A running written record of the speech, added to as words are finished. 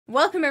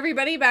Welcome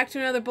everybody back to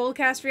another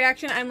BOLDcast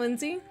reaction. I'm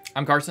Lindsay.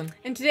 I'm Carson.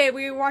 And today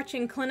we're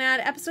watching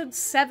Clannad episode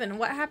 7.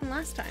 What happened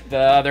last time?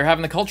 They're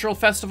having the cultural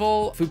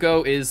festival.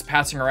 Fuko is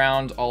passing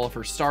around all of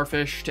her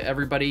starfish to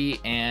everybody,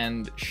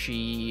 and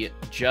she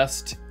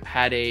just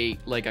had a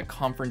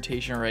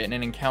confrontation, right, an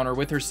encounter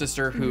with her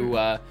sister who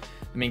the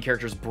main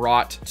characters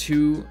brought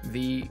to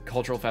the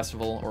cultural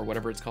festival, or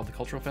whatever it's called, the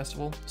cultural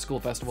festival? School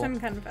festival. Some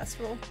kind of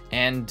festival.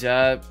 And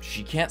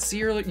she can't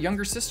see her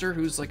younger sister,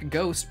 who's like a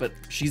ghost, but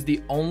she's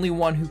the only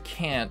one who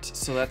can't,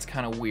 so that's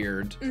kind of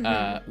weird.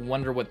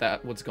 Wonder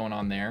what's going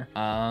on there.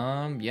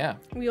 Yeah.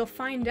 We'll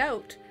find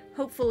out,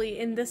 hopefully,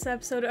 in this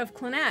episode of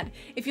Clannad.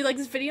 If you like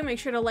this video, make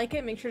sure to like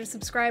it, make sure to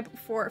subscribe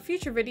for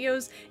future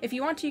videos. If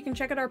you want to, you can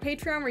check out our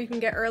Patreon where you can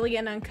get early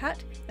and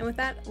uncut. And with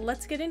that,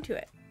 let's get into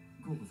it.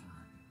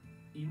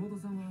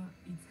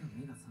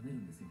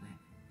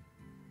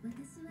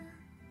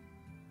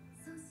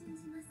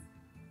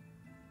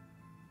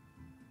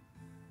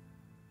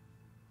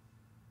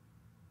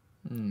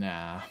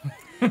 Nah.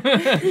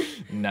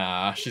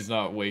 Nah, she's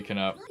not waking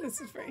up.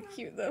 This is very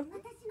cute, though.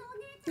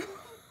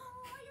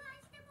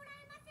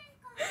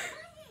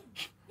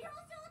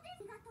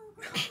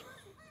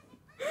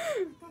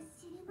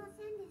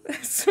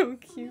 That's so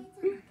cute.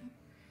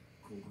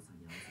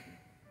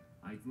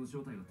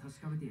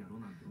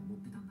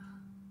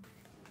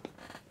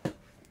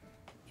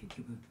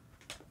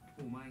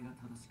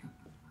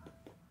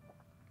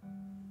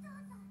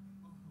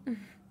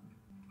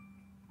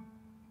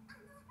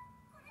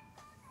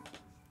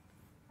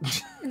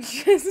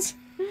 Just...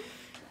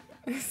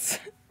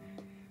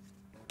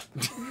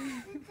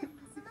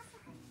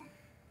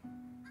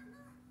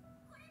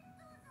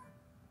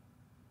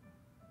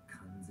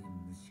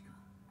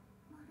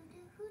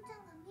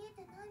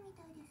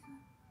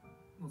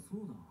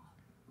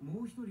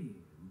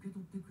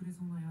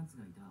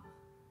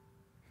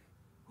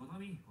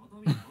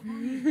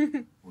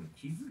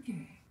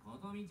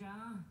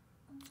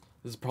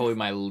 This is probably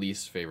my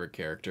least favorite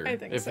character. I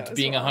think if so it's as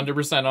being well.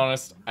 100%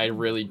 honest, I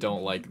really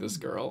don't like this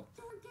girl.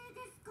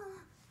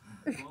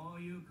 I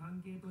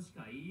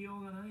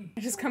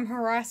just come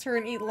harass her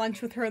and eat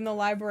lunch with her in the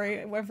library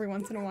every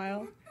once in a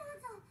while.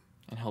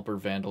 And help her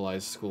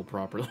vandalize school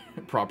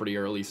property,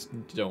 or at least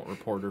don't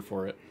report her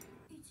for it.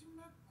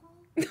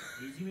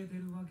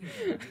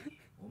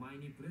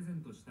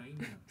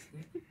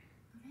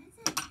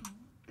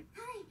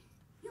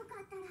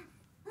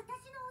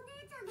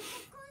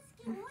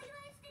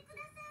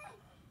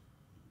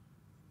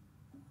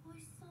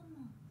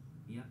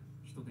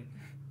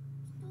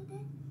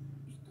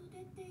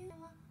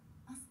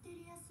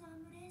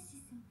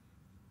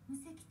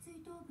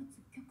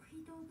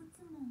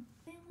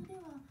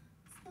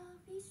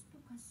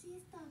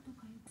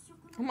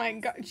 Oh my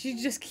god,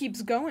 she just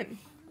keeps going.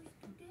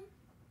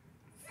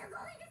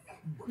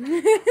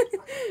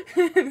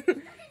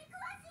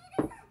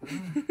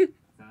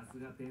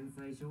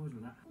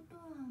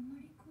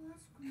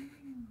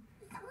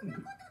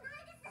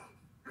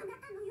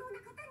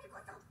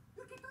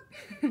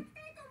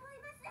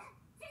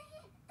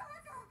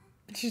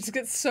 She just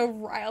gets so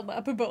riled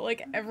up about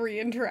like every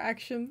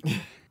interaction.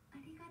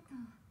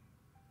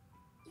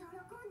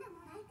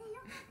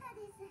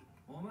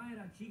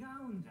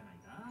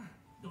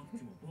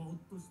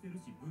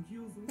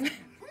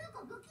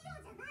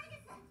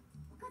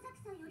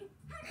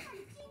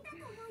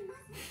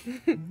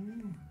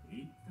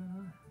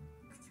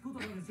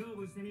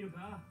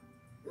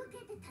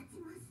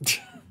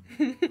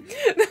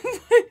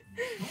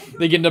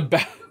 They get into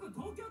battle.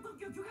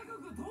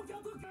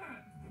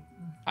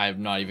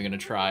 I'm not even gonna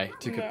try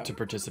to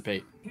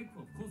participate.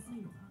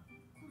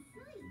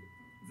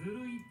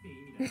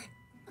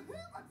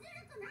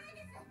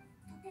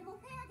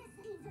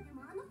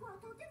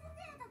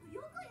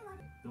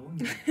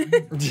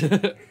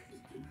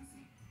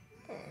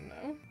 Oh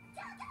no.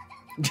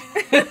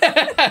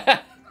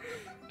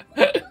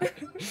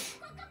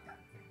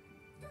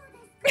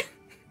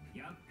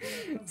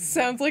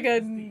 Sounds like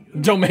a...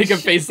 Don't make a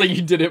face like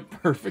you did it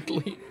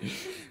perfectly.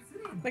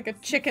 like a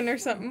chicken or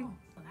something.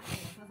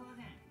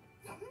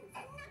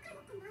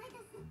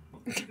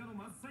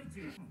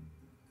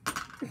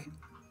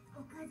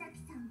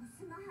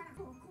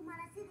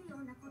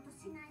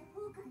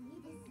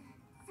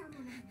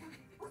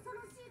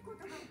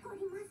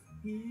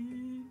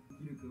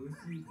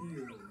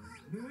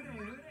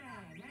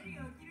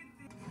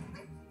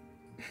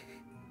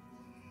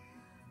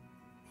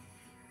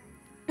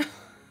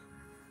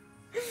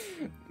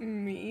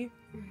 Me.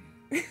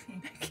 I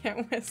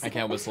can't whistle. I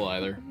can't whistle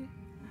either.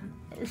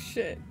 Oh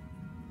shit.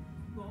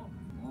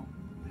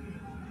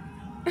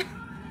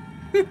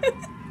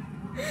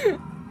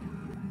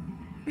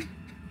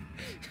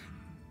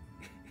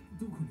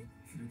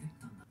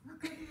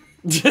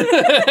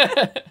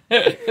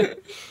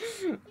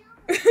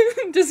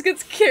 Just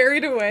gets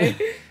carried away.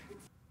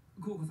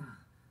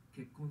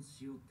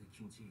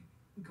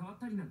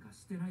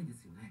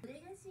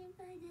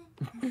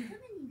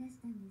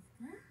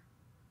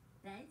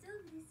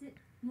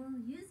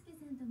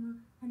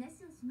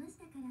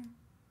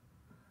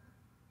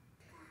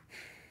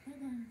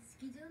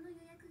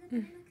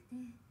 Are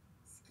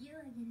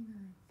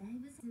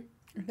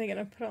they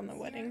gonna put on the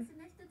wedding?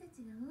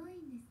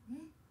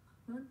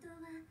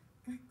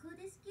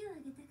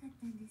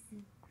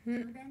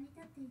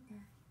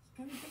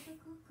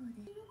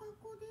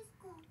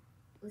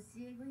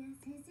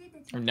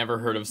 I've never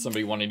heard of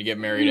somebody wanting to get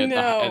married at,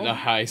 at a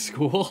high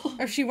school.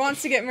 Or she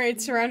wants to get married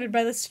surrounded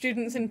by the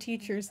students and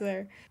teachers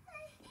there.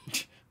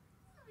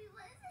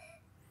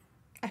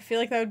 I feel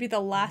like that would be the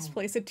last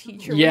place a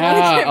teacher would want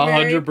to get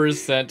married.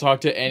 100%.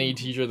 Talk to any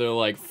teacher, they're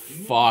like,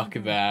 fuck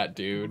that,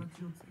 dude.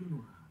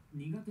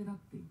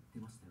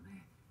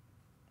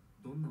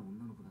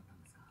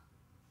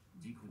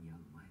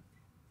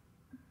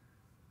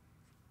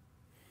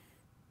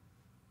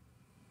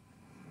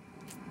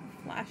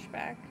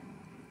 Flashback.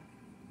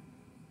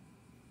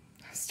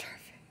 Starfish.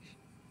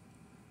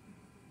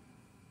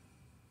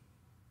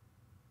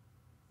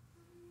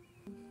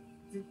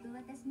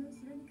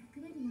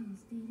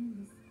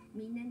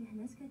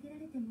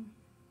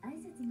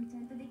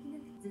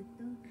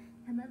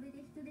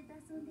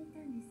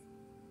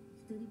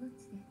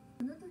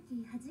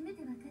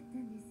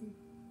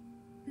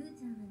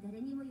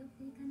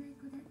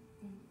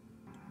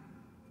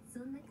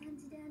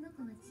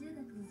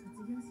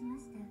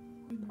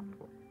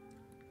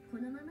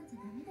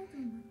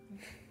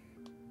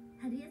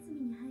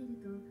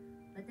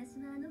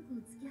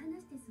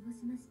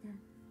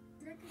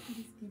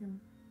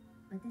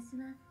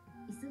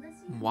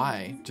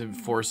 Why? To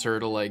force her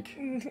to, like,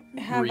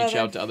 reach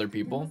out to other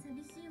people?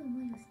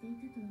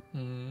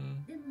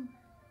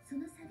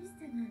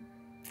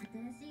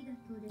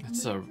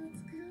 That's a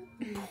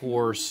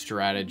poor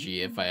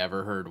strategy if I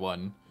ever heard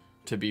one,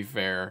 to be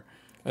fair.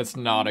 That's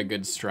not a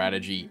good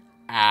strategy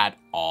at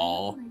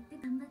all.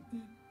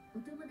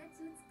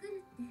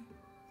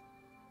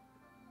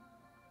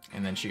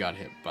 And then she got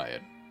hit by a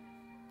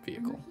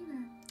vehicle.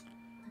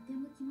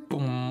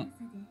 Boom.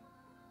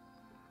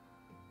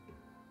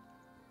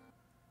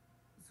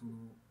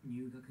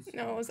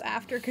 No, it was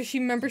after, because she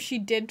remembers she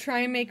did try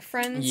and make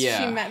friends.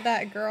 Yeah. She met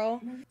that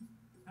girl.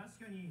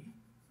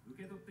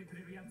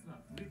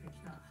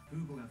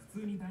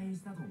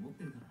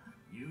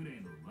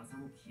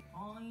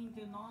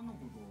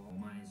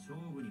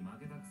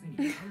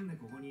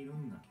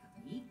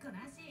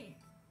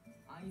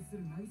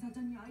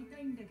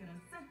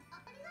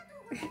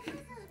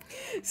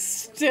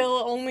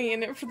 Still only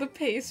in it for the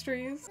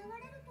pastries.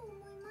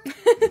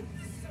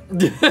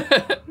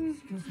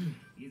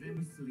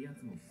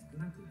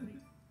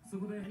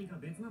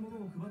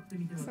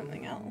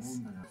 Something else.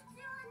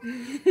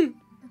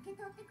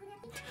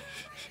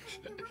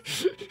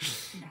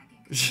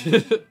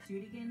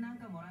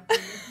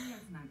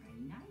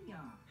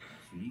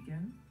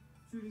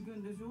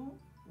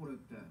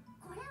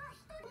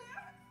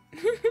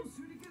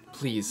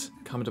 Please,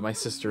 come to my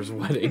sister's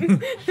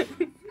wedding.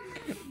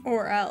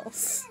 Or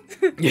else.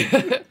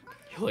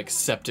 He'll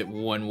accept it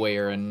one way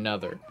or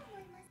another.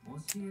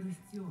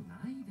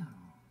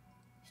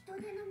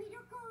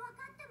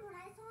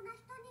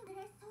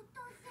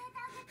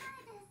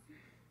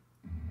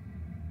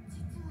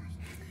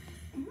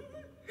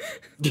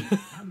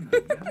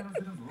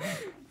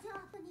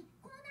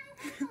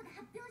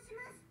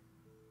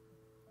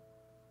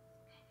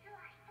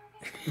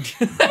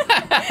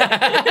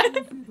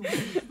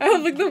 I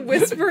love, like, the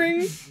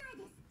whispering.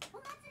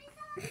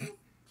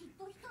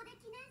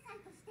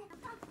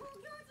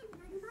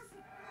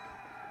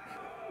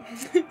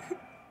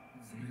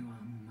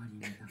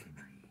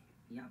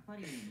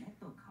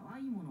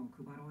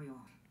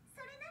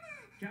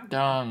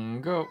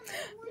 Dango.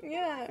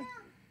 Yeah.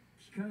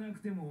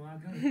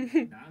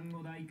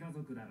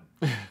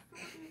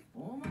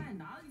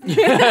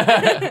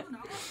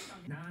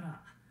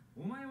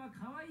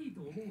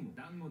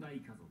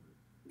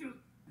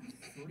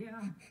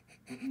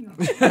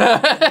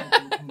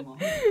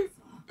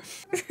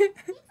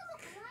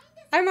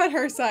 I'm on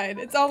her side.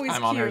 It's always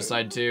I'm on her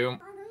side too.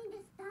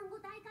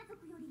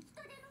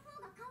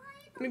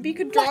 Maybe you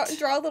could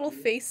draw little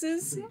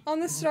faces on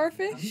the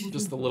starfish.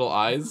 Just the little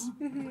eyes.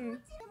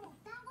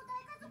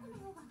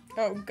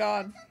 Oh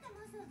god.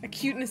 A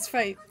cuteness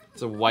fight.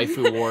 It's a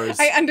waifu wars.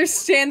 I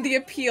understand the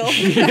appeal.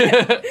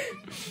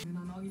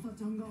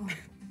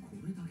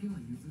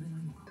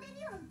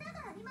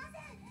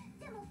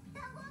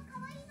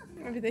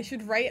 Maybe they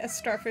should write a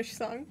starfish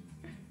song.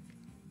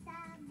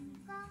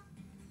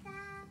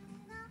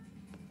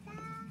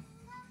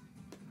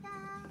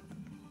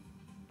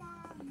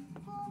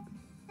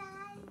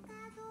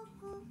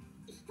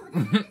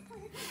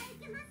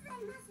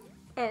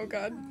 Oh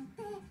god.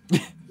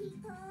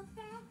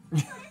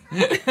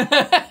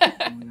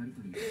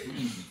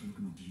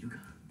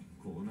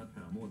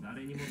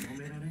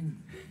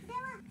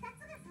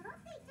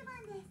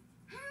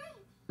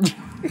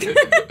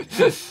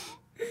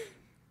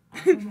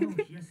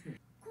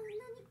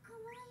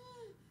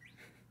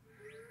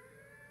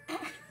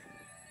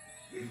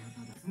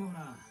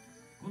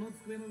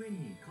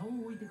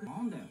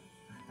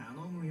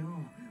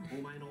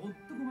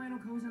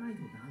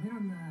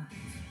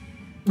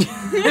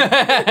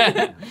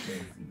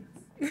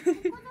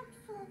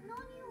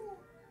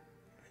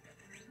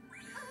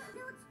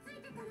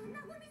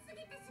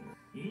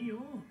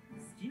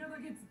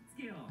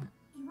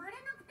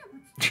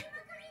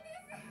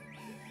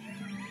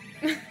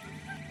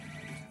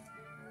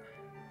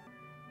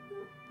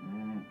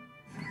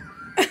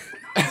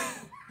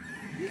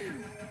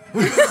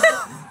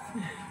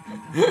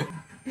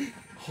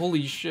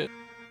 Holy shit.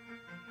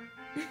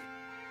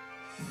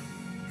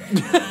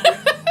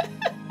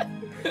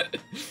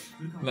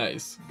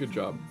 Nice. Good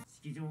job.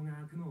 式場が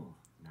開くのを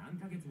何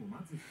ヶ月も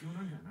待つ必要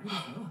なんじゃないです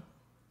よ。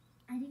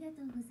ありが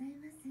とうござい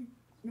ます。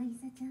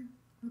渚ちゃん、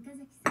岡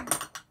崎さん。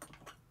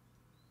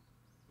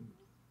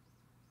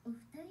お二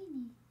人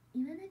に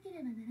言わなけ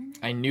ればならない。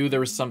I knew there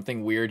was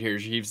something weird here.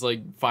 She keeps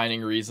like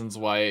finding reasons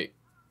why.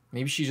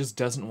 Maybe she just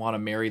doesn't want to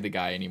marry the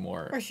guy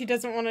anymore. Or she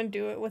doesn't want to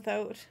do it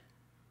without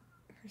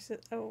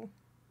her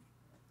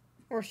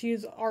or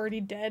she's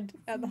already dead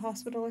at the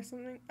hospital or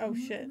something. Oh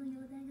shit.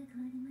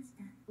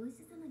 お医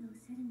者様がおっ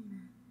しゃるに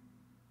は、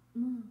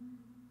もう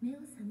目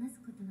を覚ます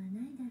ことは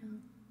ないだろ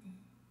うって。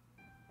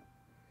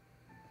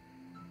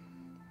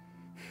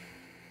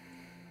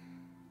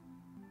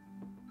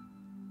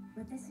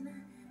私は、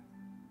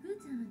ふ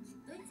ーちゃんはきっ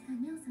といつか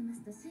目を覚ま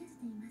すと信じ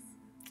ています。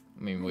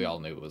I mean, we all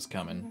knew it was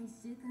coming. 1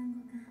週間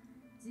後か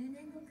10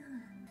年後かは、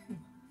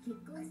結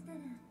婚した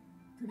ら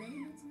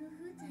隣町の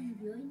ふーちゃん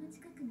の病院の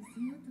近くに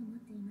住もうと思っ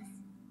ています。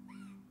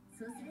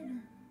そうすれ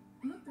ば、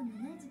もっと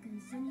長い時間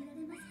一緒にいら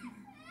れますか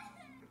ら。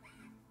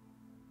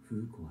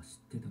フーコは知っ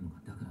てたの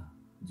が、だから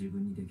自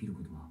分にできる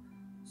ことは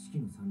式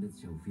の参列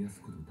者を増やす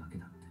ことだけ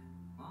だって。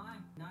おい、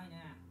ない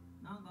ね。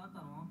なんかあっ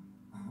たの？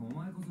お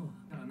前こそ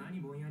だから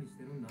何ぼんやりし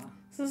てるんだ。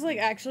 So this is like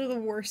actually the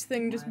worst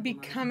thing, just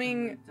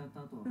becoming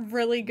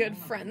really good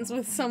friends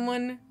with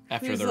someone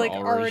After who's they're like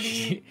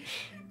already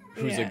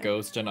who's a yeah.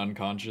 ghost and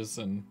unconscious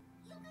and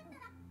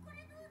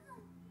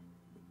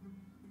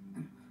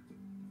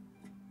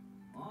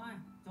おい、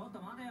ちょっ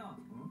と待てよ。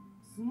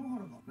スノハ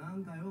ラがな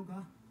んか用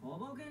か？と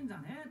ぼけんじゃ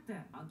ねえって。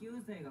下級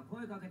生が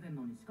声かけてん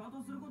のに仕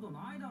方すること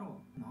ないだ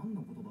ろう。何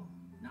のことだ？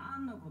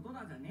何のこと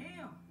だじゃね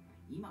えよ。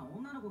今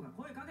女の子が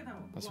声かけたろ。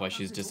 that's why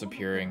she's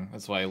disappearing.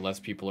 That's why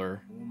less people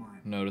are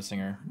noticing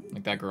her.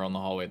 Like that girl in the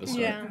hallway at the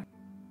start. Yeah.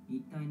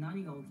 一体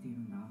何が起きている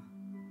んだ？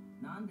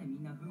なんでみ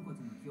んなフーコち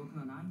ゃんの記憶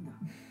がないんだ？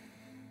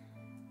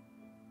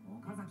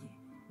岡崎。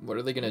 What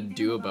are they gonna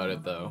do about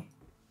it though?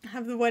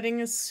 Have the wedding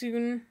as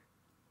soon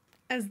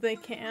as they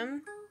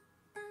can.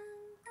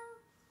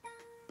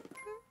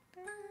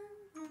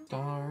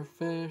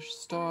 Starfish,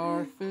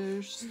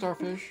 starfish,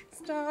 starfish.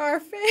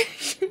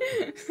 Starfish.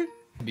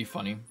 It'd be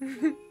funny.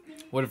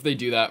 What if they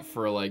do that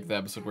for like the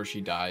episode where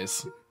she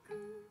dies?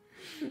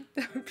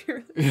 That would be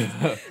really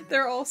nice.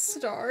 They're all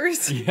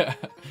stars. Yeah,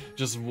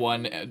 just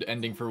one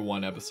ending for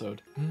one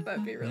episode.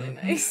 That'd be really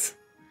nice.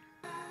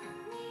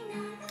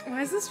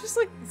 Why is this just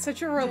like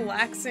such a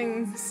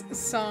relaxing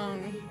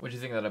song? What do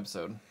you think of that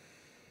episode?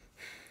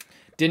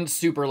 Didn't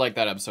super like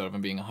that episode, if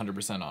I'm being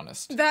 100%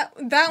 honest. That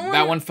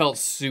one felt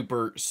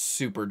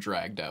super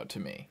dragged out to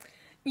me.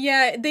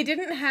 Yeah, they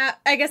didn't have,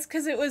 I guess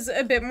because it was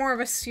a bit more of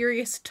a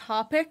serious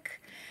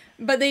topic,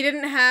 but they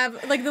didn't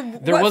have, like,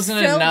 there wasn't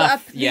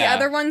enough, the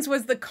other ones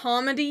was the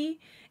comedy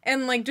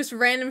and, like, just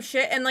random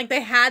shit, and, like,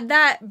 they had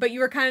that, but you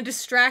were kind of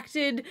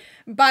distracted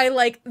by,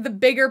 like, the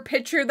bigger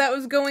picture that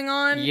was going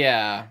on.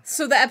 Yeah.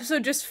 So the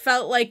episode just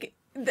felt like,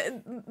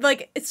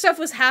 stuff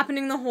was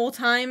happening the whole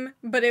time,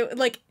 but it,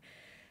 like,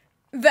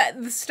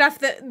 the stuff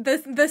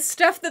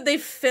that they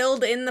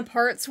filled in the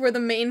parts where the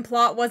main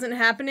plot wasn't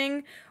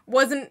happening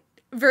wasn't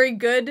very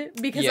good,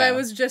 because I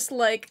was just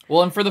like...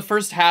 Well, and for the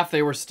first half,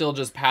 they were still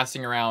just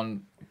passing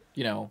around,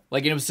 you know,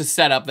 like, it was to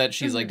set up that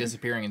she's, like,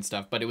 disappearing and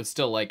stuff, but it was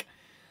still, like...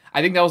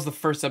 I think that was the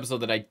first episode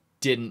that I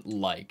didn't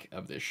like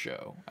of this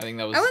show. I think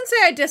that was... I wouldn't say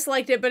I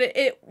disliked it, but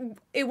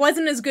it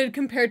wasn't as good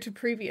compared to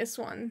previous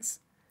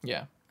ones.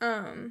 Yeah.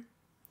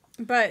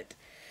 But...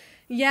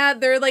 Yeah,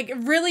 they're, like,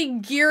 really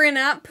gearing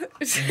up for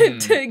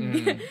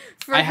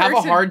I have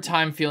a hard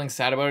time feeling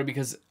sad about it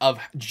because of,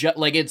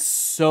 like, it's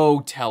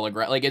so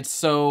telegraphed. Like, it's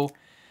so...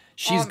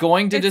 She's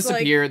going to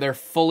disappear. Like, they're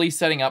fully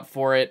setting up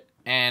for it.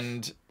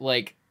 And,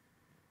 like,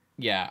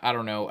 yeah, I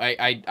don't know.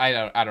 I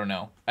don't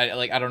know.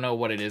 I don't know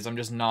what it is. I'm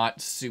just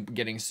not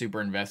getting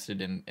super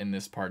invested in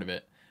this part of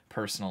it.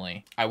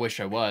 Personally, I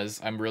wish I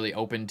was. I'm really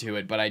open to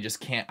it, but I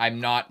just can't.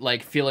 I'm not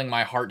like feeling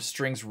my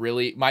heartstrings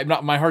really. My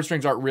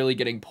heartstrings aren't really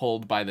getting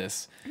pulled by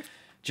this,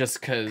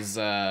 just because.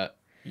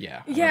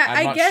 Yeah.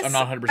 I guess I'm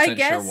not 100%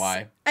 sure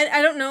why.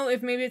 I don't know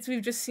if maybe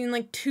we've just seen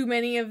like too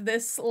many of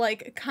this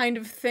like kind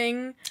of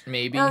thing.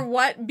 Maybe. Or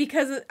what?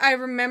 Because I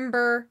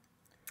remember.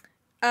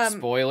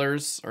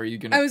 Spoilers? Are you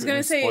gonna? I was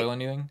gonna say spoil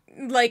anything?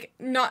 Like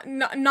not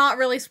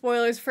really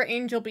spoilers for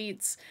Angel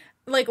Beats.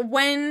 Like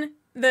when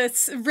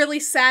the really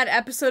sad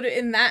episode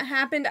in that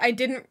happened, I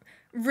didn't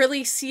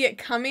really see it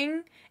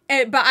coming,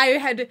 but I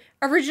had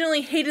originally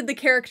hated the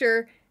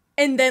character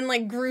and then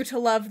like grew to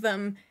love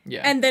them,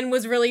 and then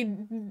was really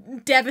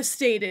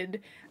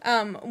devastated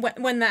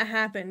when that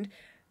happened.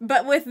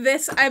 But with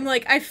this, I'm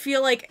like, I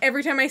feel like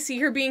every time I see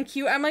her being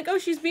cute, I'm like, oh,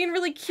 she's being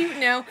really cute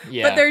now.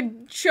 Yeah. But they're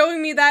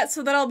showing me that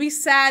so that I'll be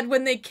sad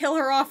when they kill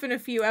her off in a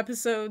few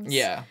episodes.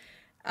 Yeah.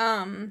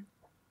 But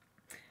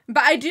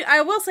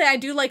I will say I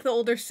do like the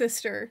older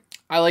sister.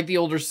 I like the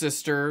older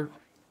sister.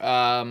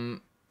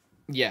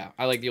 Yeah,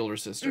 I like the older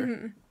sister.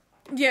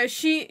 Mm-hmm. Yeah,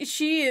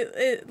 she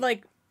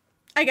like,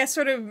 I guess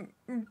sort of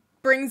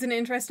brings an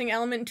interesting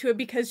element to it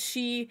because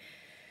she,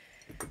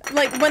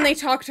 like, when they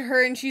talk to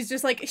her and she's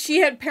just like, she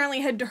had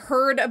apparently had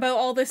heard about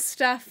all this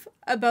stuff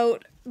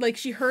about, like,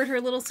 she heard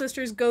her little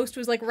sister's ghost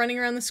was, like, running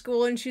around the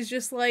school, and she's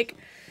just like,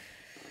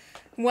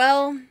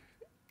 well,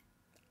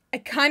 I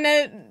kind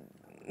of,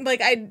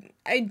 like,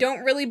 I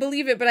don't really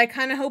believe it, but I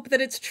kind of hope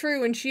that it's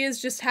true, and she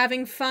is just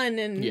having fun,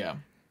 and,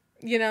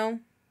 you know,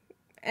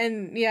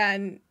 and, yeah,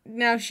 and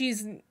now she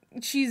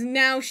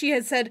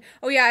has said,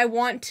 oh yeah, I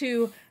want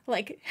to,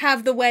 like,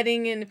 have the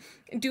wedding and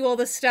do all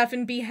this stuff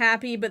and be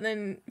happy, but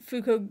then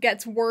Fuko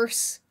gets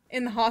worse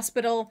in the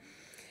hospital,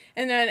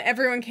 and then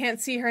everyone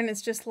can't see her, and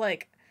it's just,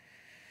 like,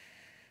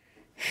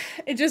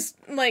 it just,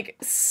 like,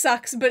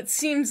 sucks, but it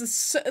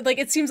seems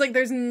like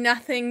there's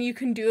nothing you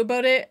can do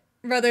about it,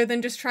 rather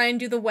than just try and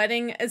do the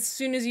wedding as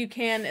soon as you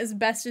can, as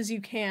best as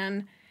you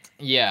can.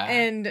 Yeah.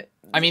 And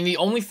I mean, the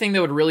only thing that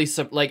would really,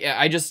 like,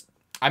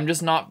 I'm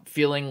just not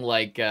feeling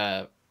like,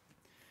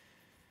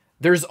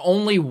 there's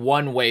only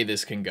one way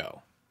this can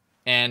go.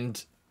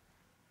 And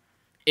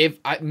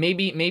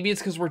maybe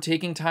it's because we're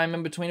taking time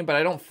in between it, but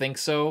I don't think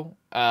so.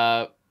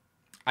 I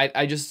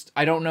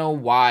don't know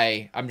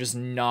why. I'm just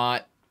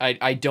not,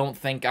 I don't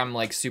think I'm,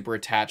 like, super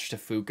attached to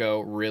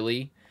Fuko,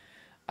 really.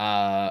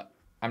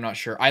 I'm not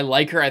sure. I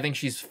like her. I think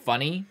she's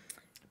funny.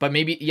 But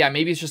maybe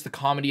it's just the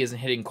comedy isn't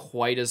hitting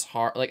quite as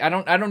hard. Like, I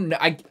don't know.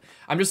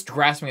 I'm just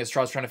grasping at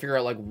straws trying to figure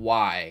out, like,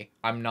 why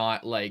I'm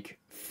not, like,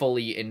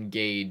 fully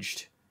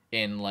engaged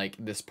in, like,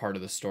 this part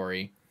of the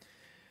story.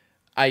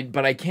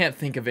 But I can't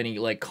think of any,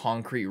 like,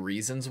 concrete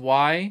reasons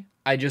why.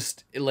 I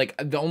just, like,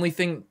 the only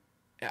thing,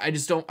 I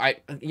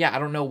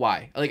don't know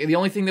why. Like, the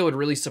only thing that would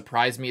really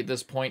surprise me at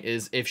this point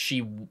is if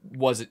she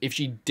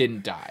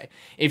didn't die.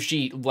 If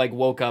she, like,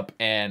 woke up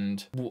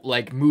and,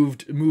 like,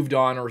 moved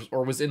on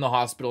or was in the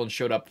hospital and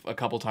showed up a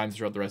couple times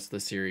throughout the rest of the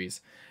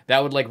series.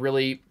 That would, like,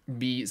 really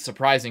be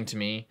surprising to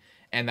me,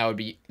 and that would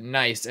be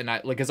nice, and I,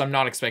 like, because I'm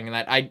not expecting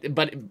that.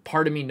 But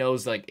part of me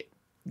knows, like,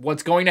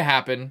 what's going to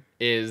happen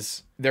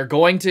is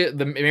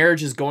the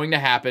marriage is going to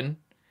happen,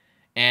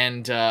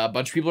 and a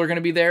bunch of people are going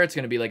to be there. It's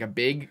going to be, like, a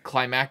big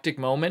climactic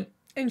moment.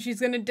 And she's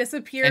going to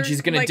disappear.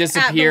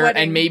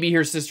 And maybe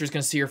her sister's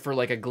going to see her for,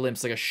 like, a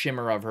glimpse, like a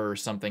shimmer of her or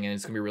something, and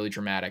it's going to be really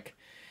dramatic.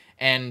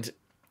 And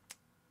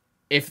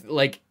if,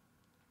 like,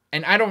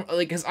 and I don't,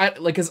 like,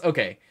 because,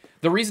 okay,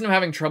 the reason I'm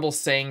having trouble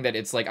saying that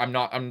it's, like, I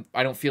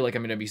don't feel like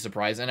I'm going to be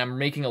surprised, and I'm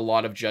making a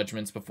lot of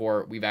judgments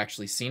before we've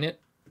actually seen it.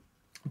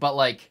 But,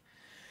 like,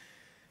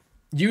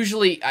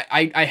 usually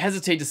I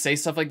hesitate to say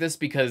stuff like this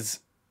because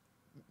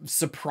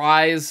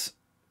surprise,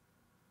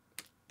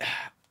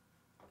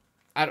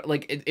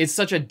 it's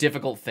such a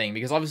difficult thing,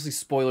 because obviously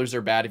spoilers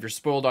are bad if you're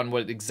spoiled on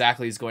what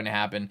exactly is going to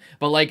happen,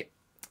 but, like,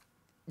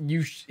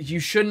 you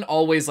shouldn't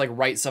always, like,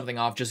 write something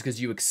off just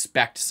because you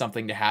expect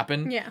something to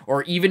happen. Yeah.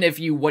 Or even if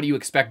what you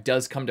expect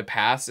does come to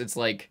pass, it's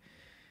like,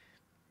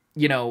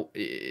 you know,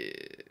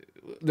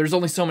 there's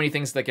only so many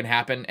things that can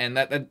happen, and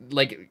that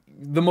like,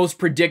 the most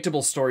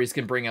predictable stories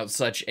can bring out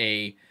such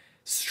a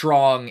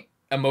strong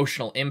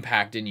emotional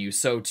impact in you.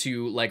 So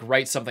to, like,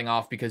 write something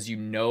off because you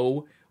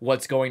know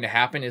what's going to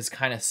happen is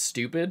kind of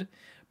stupid.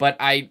 But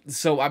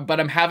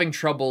I'm having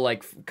trouble,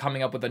 like,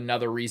 coming up with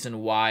another reason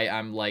why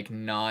I'm, like,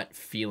 not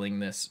feeling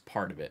this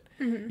part of it.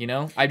 Mm-hmm. You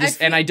know? I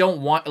don't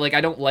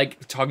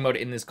like talking about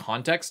it in this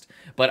context,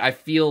 but I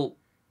feel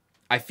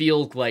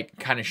like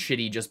kind of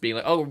shitty just being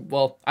like, oh,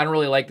 well, I don't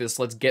really like this.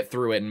 Let's get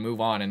through it and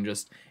move on and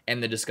just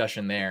end the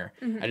discussion there.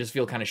 Mm-hmm. I just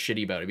feel kind of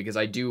shitty about it because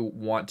I do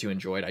want to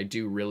enjoy it. I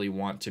do really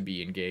want to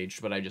be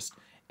engaged, but I just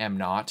am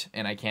not.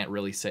 And I can't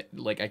really say,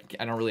 like,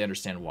 I don't really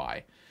understand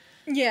why.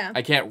 Yeah.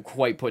 I can't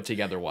quite put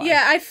together why.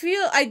 Yeah, I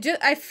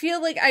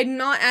feel like I'm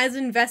not as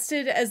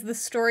invested as the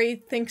story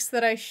thinks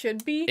that I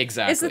should be.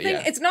 Exactly. It's the thing.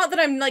 Yeah. It's not that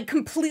I'm, like,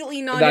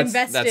 completely not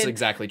invested. That's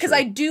exactly true.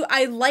 Because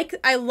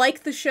I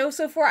like the show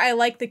so far. I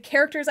like the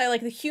characters. I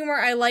like the humor.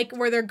 I like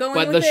where they're going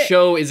with it. But the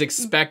show is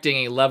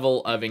expecting a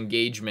level of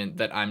engagement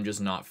that I'm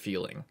just not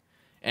feeling.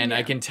 And yeah.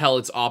 I can tell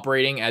it's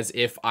operating as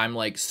if I'm,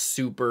 like,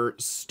 super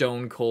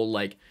stone cold,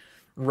 like,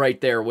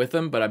 right there with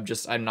them, but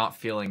I'm not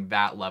feeling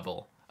that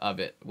level of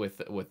it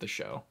with the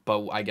show.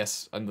 But I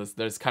guess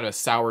there's kind of a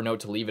sour note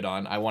to leave it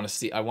on. I want to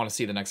see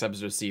the next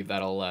episode to see if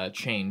that'll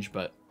change.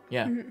 But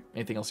yeah,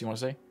 Anything else you want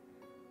to say?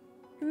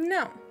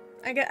 No,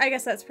 I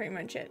guess that's pretty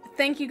much it.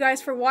 Thank you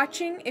guys for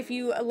watching. If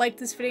you liked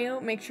this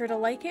video, make sure to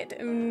like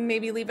it,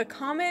 maybe leave a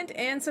comment,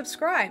 and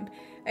subscribe.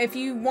 If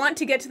you want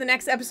to get to the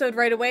next episode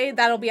right away,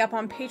 that'll be up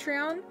on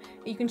Patreon.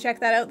 You can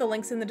check that out. The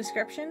link's in the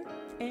description.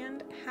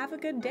 And have a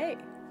good day.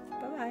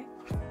 Bye-bye.